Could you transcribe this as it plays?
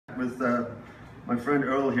with my friend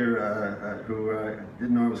Earl here, who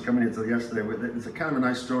didn't know I was coming here until yesterday. It's a kind of a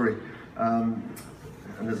nice story, and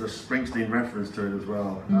there's a Springsteen reference to it as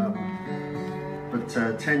well. But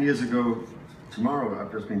 10 years ago, tomorrow,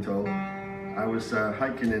 I've just been told, I was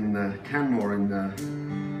hiking in Canmore in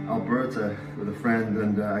Alberta with a friend,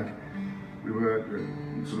 and we were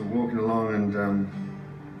sort of walking along and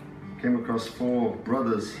came across 4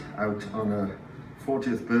 brothers out on a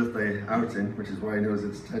 40th birthday outing, which is why he knows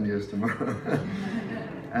it's 10 years tomorrow.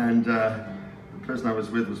 And the person I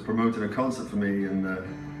was with was promoting a concert for me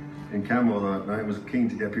in Canmore that night. I was keen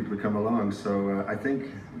to get people to come along, so I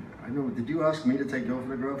know, did you ask me to take your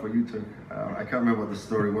photograph, or you took? I can't remember what the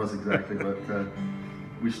story was exactly, but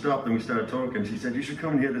we stopped and we started talking. She said, "You should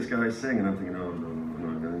come and hear this guy sing." And I'm thinking, "Oh, no.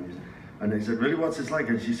 And they said, "Really, what's this like?"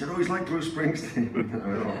 And she said, "Oh, he's like Bruce Springsteen."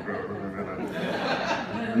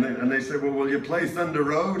 And they said, "Well, will you play Thunder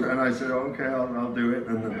Road?" And I said, "Okay, I'll do it."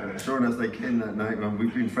 And sure enough, they came that night, and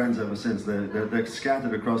we've been friends ever since. They're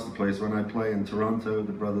scattered across the place. When I play in Toronto,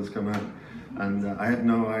 the brothers come out. And I had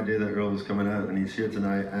no idea that Earl was coming out, and he's here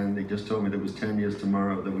tonight, and they just told me that it was 10 years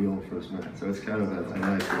tomorrow that we all first met. So it's kind of a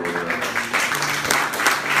nice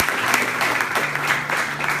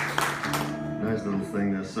little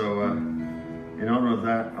thing there. So in honor of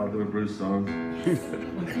that, I'll do a Bruce song.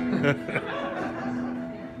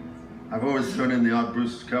 I've always thrown in the odd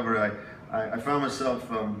Bruce cover. I found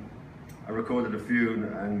myself, I recorded a few,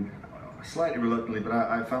 and slightly reluctantly, but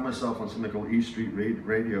I found myself on something called E Street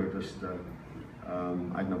Radio just, I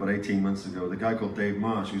don't know, about 18 months ago. The guy called Dave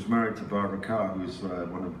Marsh, who's married to Barbara Carr, who's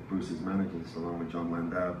one of Bruce's managers, along with John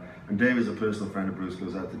Landau. And Dave is a personal friend of Bruce,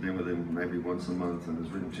 goes out to dinner with him maybe once a month, and has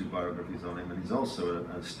written 2 biographies on him. And he's also an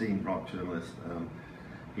esteemed rock journalist.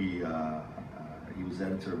 He was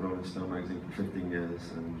editor of Rolling Stone magazine for 15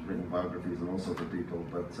 years, and he's written biographies on all sorts of people.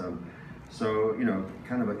 But so, you know,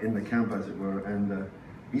 kind of in the camp, as it were. And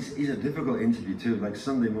he's a difficult interview too. Like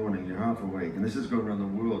Sunday morning, you're half awake, and this is going around the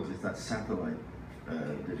world. It's that satellite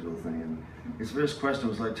digital thing. And his first question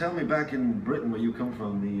was like, "Tell me, back in Britain, where you come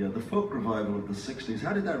from, the folk revival of the '60s,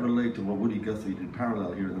 how did that relate to what Woody Guthrie did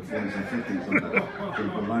parallel here in the 40s and 50s on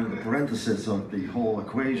the line of the parenthesis of the whole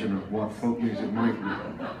equation of what folk music might be?"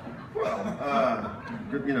 Well,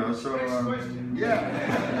 you know, so yeah.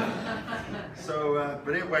 So,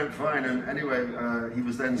 but it went fine. And anyway, he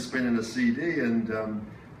was then spinning a CD, and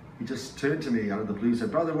he just turned to me out of the blue and said,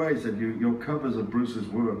 "By the way," he said, "your covers of Bruce's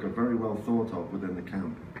work are very well thought of within the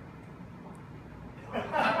camp."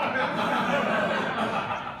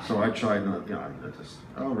 So I tried not, you know, I just,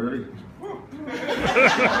 "Oh, really?"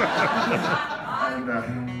 And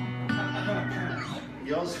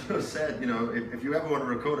he also said, you know, if you ever want to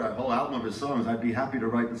record a whole album of his songs, I'd be happy to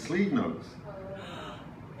write the sleeve notes.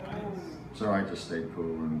 So I just stayed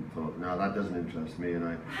cool and thought, no, that doesn't interest me.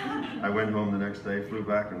 And I went home the next day, flew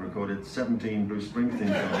back and recorded 17 Bruce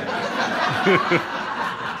Springsteen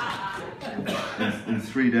songs in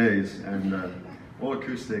 3 days, and all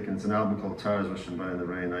acoustic. And it's an album called Tires Rushing By in the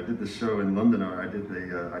Rain. I did the show in London. I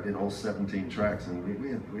did all 17 tracks, and we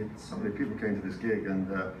had so many people came to this gig, and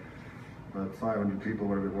about 500 people,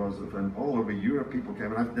 whatever it was, and all over Europe people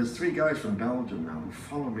came. And there's 3 guys from Belgium now who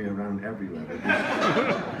follow me around everywhere.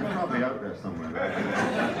 They're probably out there somewhere. Right?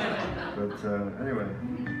 But anyway,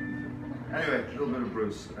 a little bit of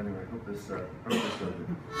Bruce. Anyway, hope this does it.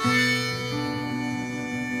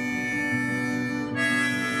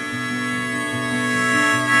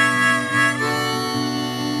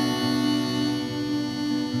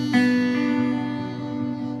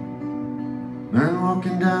 Man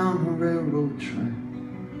walking down the railroad track,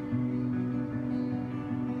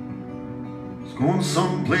 he's going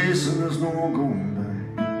someplace and there's no going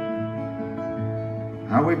back.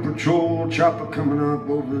 Highway patrol chopper coming up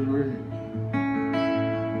over the ridge.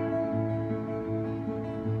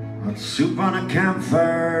 Hot soup on a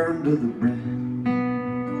campfire under the bridge.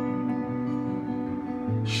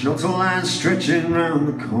 Shelter line stretching round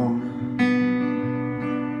the corner.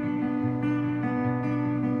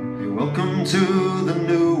 Welcome to the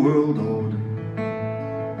New World Order.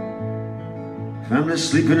 Families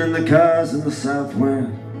sleeping in the cars in the Southwest,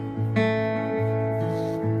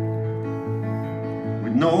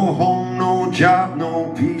 with no home, no job,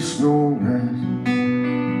 no peace, no rest.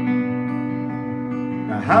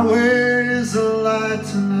 The highway is a lie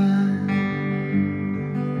tonight.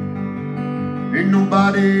 Ain't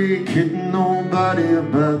nobody kidding nobody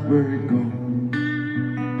about where it goes.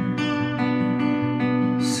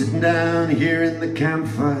 Sitting down here in the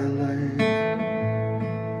campfire light,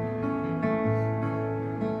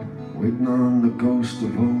 waiting on the ghost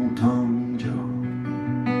of old Tom Jones.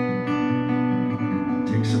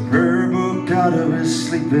 Takes a prayer book out of his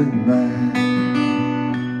sleeping bag.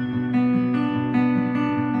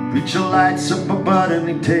 Preacher lights up a butt and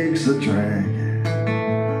he takes a drag.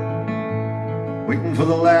 Waiting for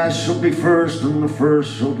the last shall be first and the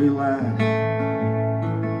first shall be last.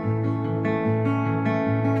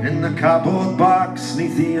 In the cardboard box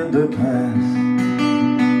neath the underpass,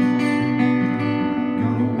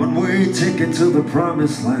 got a one-way ticket to the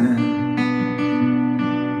promised land.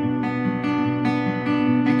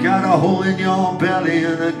 You got a hole in your belly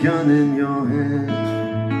and a gun in your hand.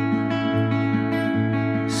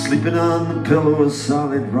 Sleeping on the pillow of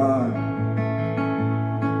solid rock,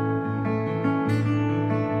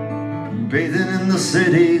 bathing in the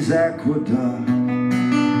city's aqueduct.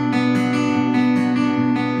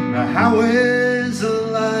 The highway's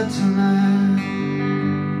alive tonight.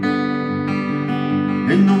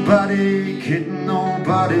 Ain't nobody kidding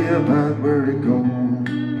nobody about where it goes.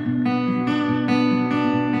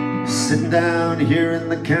 Sitting down here in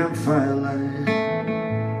the campfire light,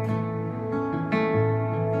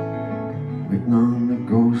 waiting on the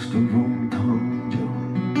ghost of old Tom Jones.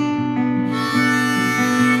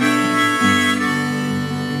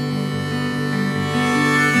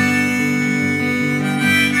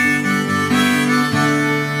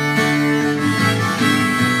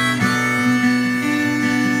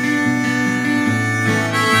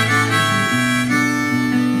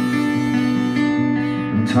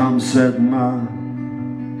 Tom said, "Ma,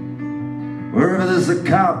 wherever there's a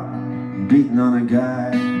cop beating on a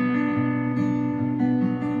guy,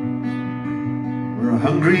 where a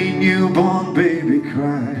hungry newborn baby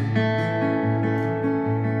cries,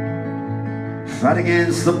 fight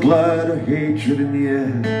against the blood of hatred in the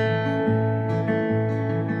air.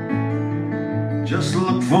 Just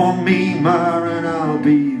look for me, Ma, and I'll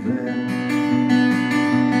be there.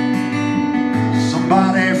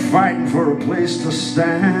 Somebody fighting for a place to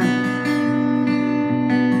stand,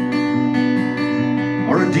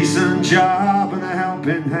 or a decent job and a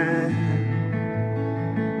helping hand,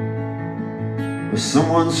 or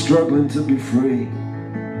someone struggling to be free.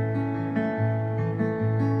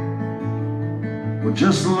 Well,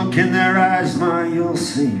 just look in their eyes, Ma, you'll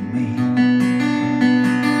see me.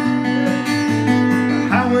 The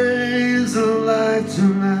highway's alive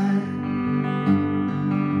tonight.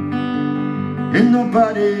 Ain't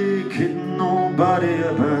nobody kidding nobody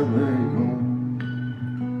about where you're going.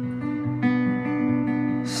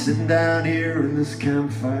 Sitting down here in this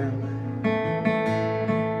campfire light,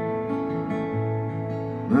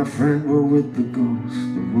 my friend, we're with the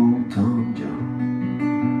ghost of old Tom Jones."